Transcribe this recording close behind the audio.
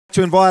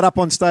To invite up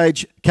on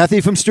stage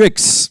Kathy from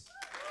STRIX.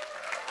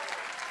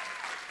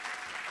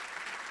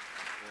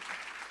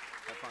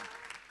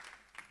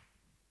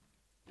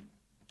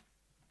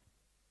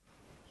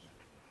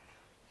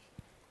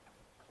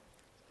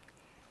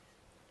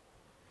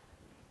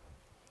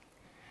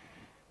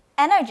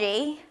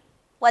 Energy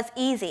was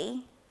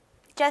easy.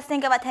 Just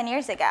think about 10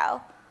 years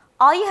ago.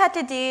 All you had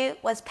to do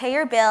was pay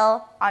your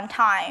bill on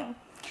time.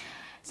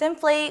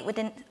 Simply,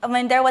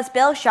 there was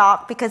bill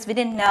shock because we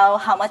didn't know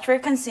how much we were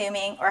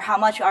consuming or how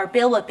much our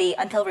bill would be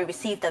until we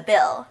received the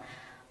bill.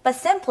 But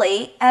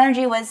simply,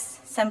 energy was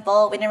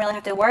simple. We didn't really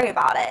have to worry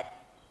about it.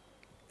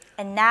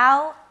 And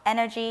now,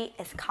 energy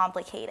is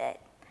complicated.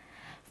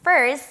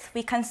 First,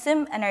 we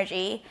consume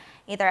energy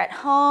either at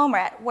home or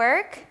at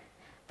work.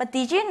 But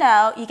did you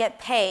know you get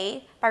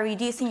paid by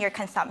reducing your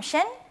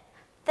consumption?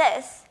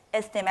 This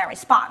is demand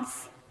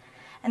response.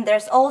 And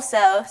there's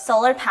also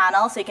solar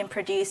panels so you can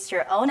produce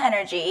your own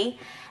energy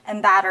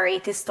and battery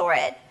to store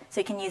it.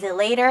 So you can use it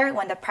later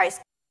when the price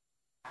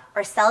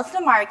or sell it to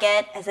the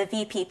market as a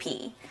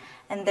VPP.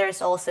 And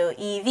there's also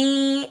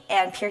EV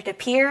and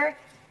peer-to-peer.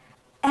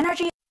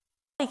 Energy is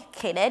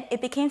complicated.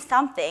 It became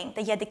something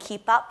that you had to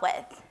keep up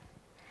with.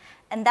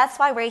 And that's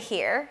why we're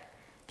here,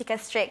 because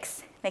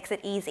STRIX makes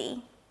it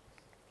easy.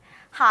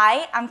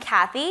 Hi, I'm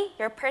Kathy,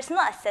 your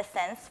personal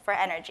assistant for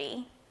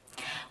energy.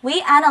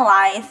 We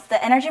analyze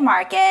the energy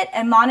market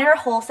and monitor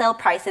wholesale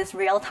prices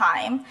real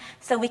time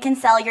so we can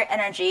sell your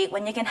energy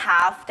when you can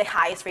have the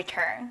highest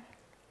return.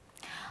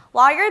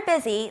 While you're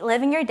busy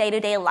living your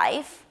day-to-day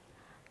life,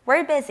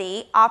 we're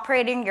busy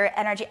operating your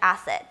energy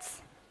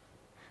assets.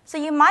 So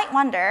you might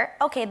wonder,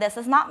 okay, this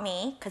is not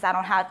me because I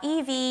don't have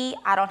EV,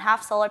 I don't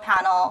have solar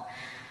panel.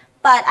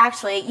 But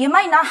actually, you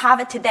might not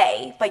have it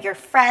today, but your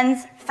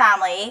friends,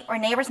 family, or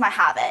neighbors might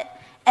have it,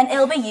 and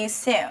it'll be used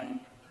soon.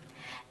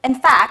 In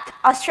fact,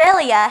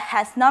 Australia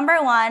has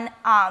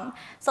 #1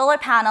 solar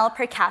panel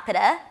per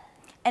capita,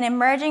 an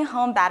emerging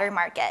home battery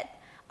market.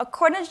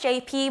 According to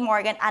JP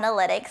Morgan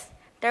Analytics,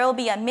 there will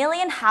be 1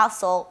 million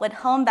households with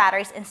home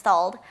batteries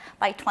installed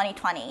by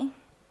 2020.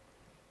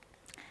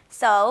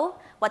 So,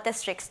 what does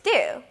STRIX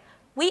do?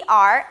 We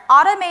are an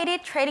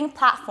automated trading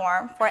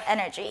platform for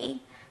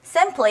energy.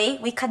 Simply,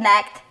 we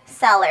connect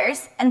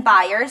sellers and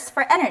buyers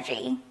for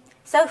energy.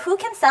 So who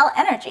can sell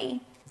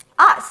energy?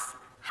 Us,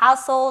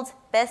 households,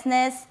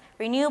 business,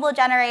 renewable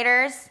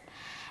generators,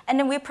 and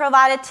then we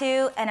provide it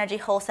to energy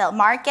wholesale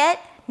market,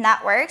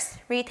 networks,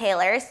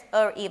 retailers,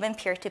 or even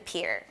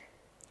peer-to-peer.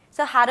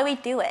 So how do we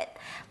do it?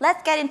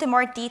 Let's get into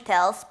more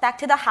details back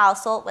to the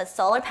household with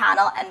solar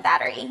panel and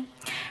battery.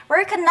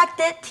 We're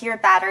connected to your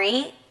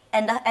battery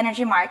and the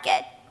energy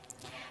market.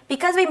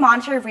 Because we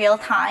monitor real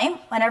time,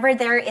 whenever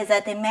there is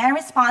a demand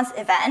response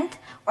event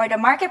or the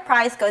market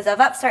price goes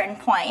above a certain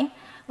point,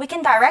 we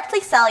can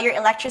directly sell your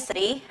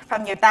electricity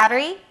from your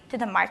battery to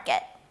the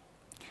market.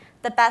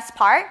 The best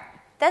part,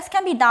 this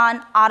can be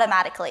done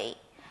automatically.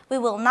 We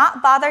will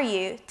not bother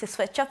you to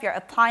switch off your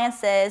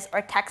appliances or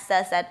text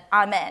us that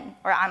I'm in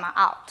or I'm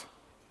out.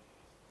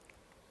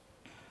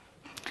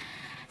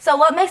 So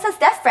what makes us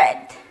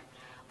different?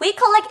 We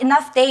collect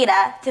enough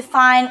data to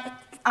find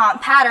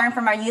pattern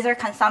from our user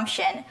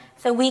consumption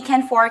so we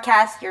can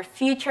forecast your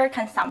future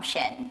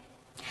consumption.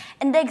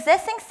 In the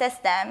existing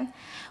system,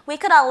 we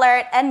could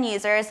alert end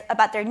users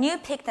about their new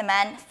peak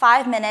demand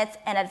 5 minutes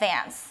in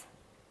advance.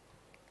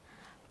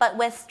 But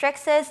with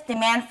STRIX's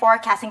demand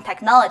forecasting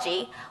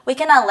technology, we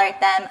can alert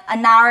them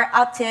an hour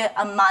up to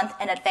a month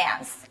in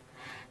advance.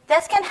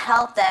 This can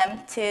help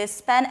them to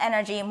spend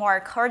energy more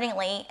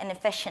accordingly and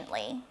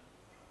efficiently.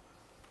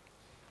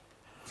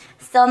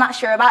 Still not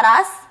sure about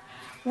us?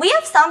 We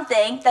have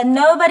something that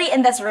nobody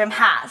in this room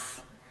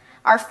has.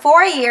 Our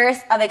 4 years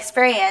of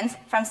experience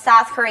from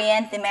South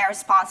Korean demand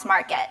response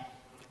market.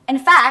 In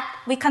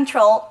fact, we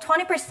control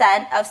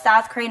 20% of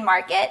South Korean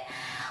market,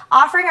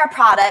 offering our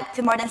product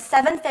to more than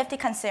 750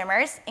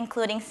 consumers,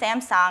 including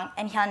Samsung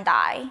and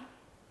Hyundai.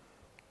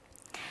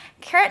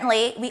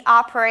 Currently, we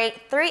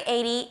operate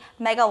 380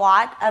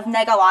 megawatt of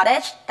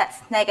negawattage, that's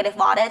negative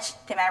wattage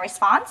demand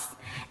response,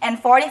 and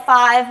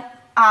 45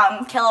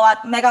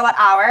 megawatt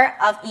hour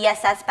of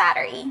ESS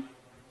battery.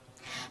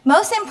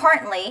 Most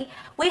importantly,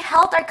 we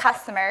helped our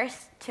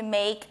customers to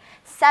make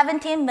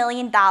 $17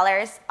 million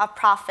of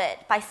profit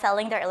by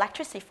selling their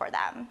electricity for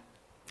them.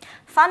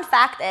 Fun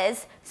fact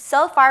is,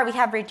 so far we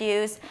have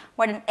reduced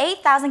more than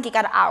 8,000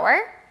 gigawatt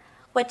hour,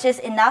 which is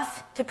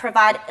enough to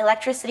provide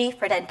electricity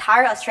for the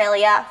entire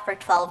Australia for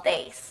 12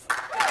 days.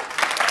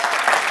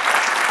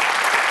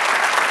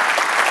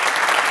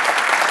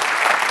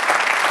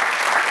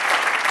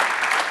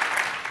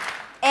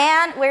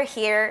 And we're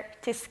here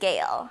to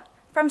scale.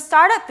 From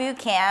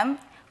Startupbootcamp,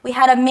 we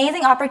had an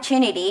amazing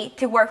opportunity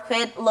to work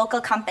with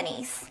local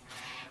companies.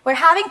 We're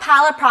having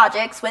pilot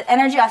projects with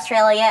Energy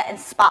Australia and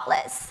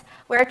Spotless.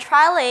 We're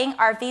trialing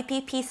our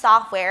VPP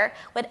software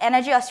with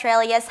Energy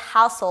Australia's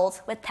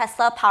households with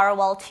Tesla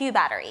Powerwall 2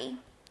 battery.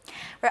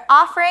 We're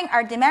offering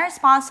our demand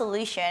response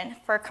solution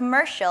for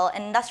commercial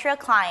and industrial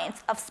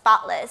clients of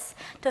Spotless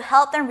to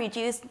help them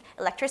reduce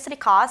electricity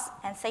costs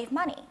and save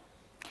money.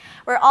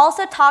 We're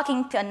also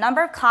talking to a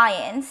number of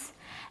clients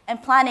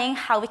and planning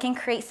how we can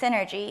create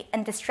synergy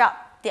and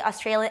disrupt the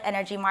Australian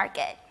energy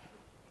market.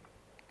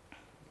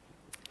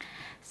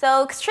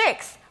 So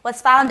STRIX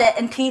was founded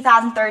in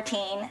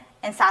 2013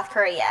 in South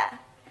Korea.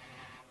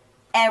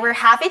 And we're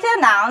happy to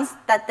announce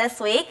that this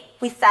week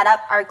we set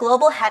up our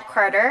global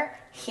headquarters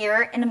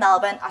here in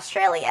Melbourne,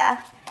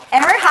 Australia.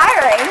 And we're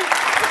hiring.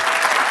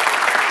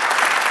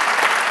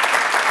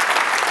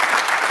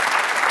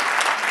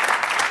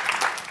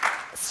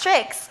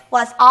 STRIX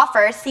was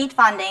offered seed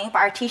funding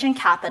by Artesian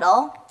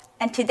Capital,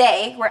 and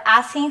today we're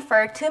asking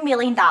for $2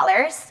 million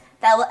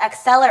that will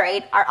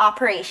accelerate our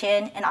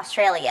operation in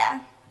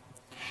Australia.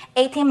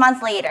 18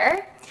 months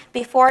later,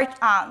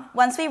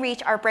 once we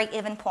reach our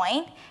break-even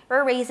point,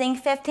 we're raising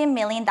 $15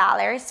 million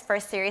for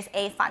Series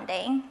A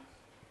funding.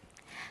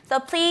 So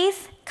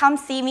please come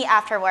see me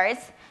afterwards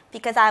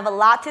because I have a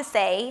lot to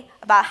say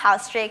about how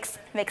STRIX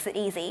makes it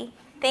easy.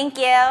 Thank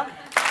you.